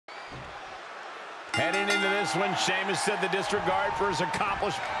Heading into this one, Sheamus said the disregard for his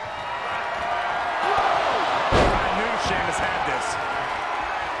accomplishment. I knew Sheamus had this.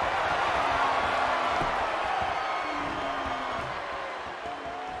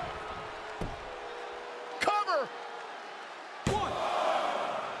 Cover! 1,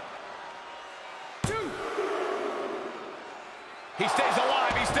 2. He stays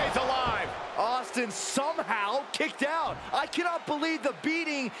alive, he stays alive. Austin somehow kicked out. I cannot believe the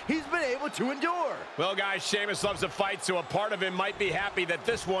beating he's been able to endure. Well, guys, Sheamus loves to fight, so a part of him might be happy that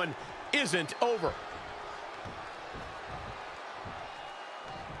this one isn't over.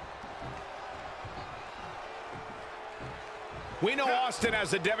 We know Austin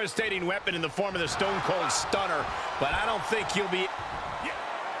has a devastating weapon in the form of the Stone Cold Stunner, but I don't think he'll be...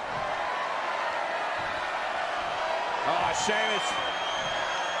 Oh, Sheamus.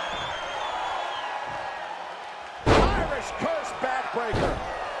 Irish curse backbreaker.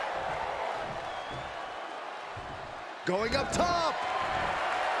 Going up top.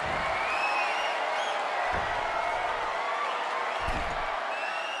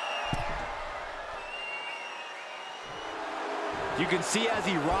 You can see as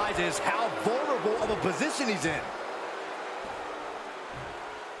he rises how vulnerable of a position he's in.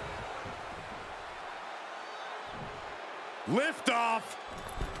 Lift off.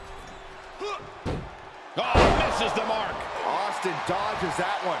 Oh, misses the mark. Austin dodges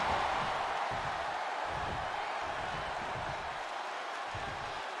that one.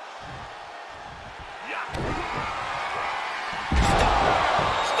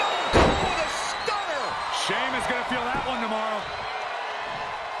 Stone Cold with a stunner. Sheamus gonna feel that one tomorrow.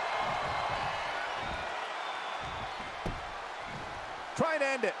 Try and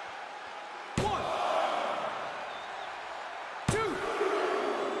end it. 1, 2.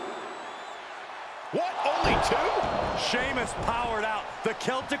 What, only 2? Sheamus powered out. The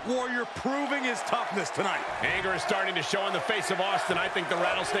Celtic Warrior proving his toughness tonight. Anger is starting to show on the face of Austin. I think the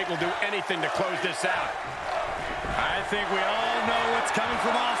Rattlesnake will do anything to close this out. I think we all know what's coming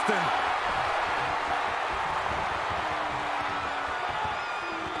from Austin.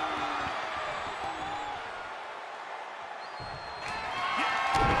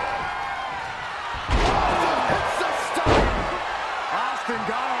 It's a stunner. Austin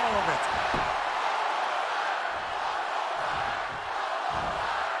got all of it.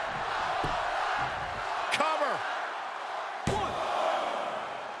 Cover. 1,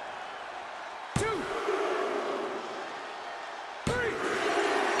 2, 3.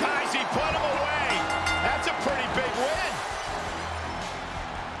 Guys, he put him away. That's a pretty big win.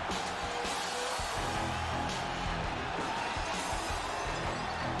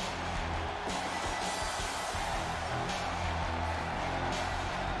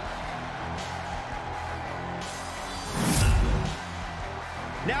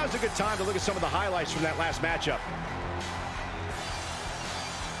 Now's a good time to look at some of the highlights from that last matchup.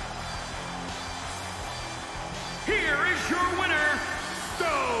 Here is your winner,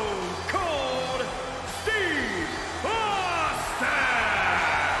 Stone Cold Steve Austin!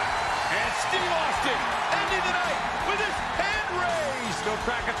 And Steve Austin ending the night with his hand raised. Go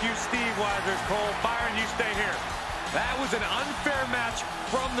crack a few Steve Weisers, Cole. Byron, you stay here. That was an unfair match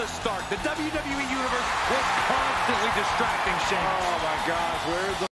from the start. The WWE Universe was constantly distracting Sheamus. Oh my gosh, where's the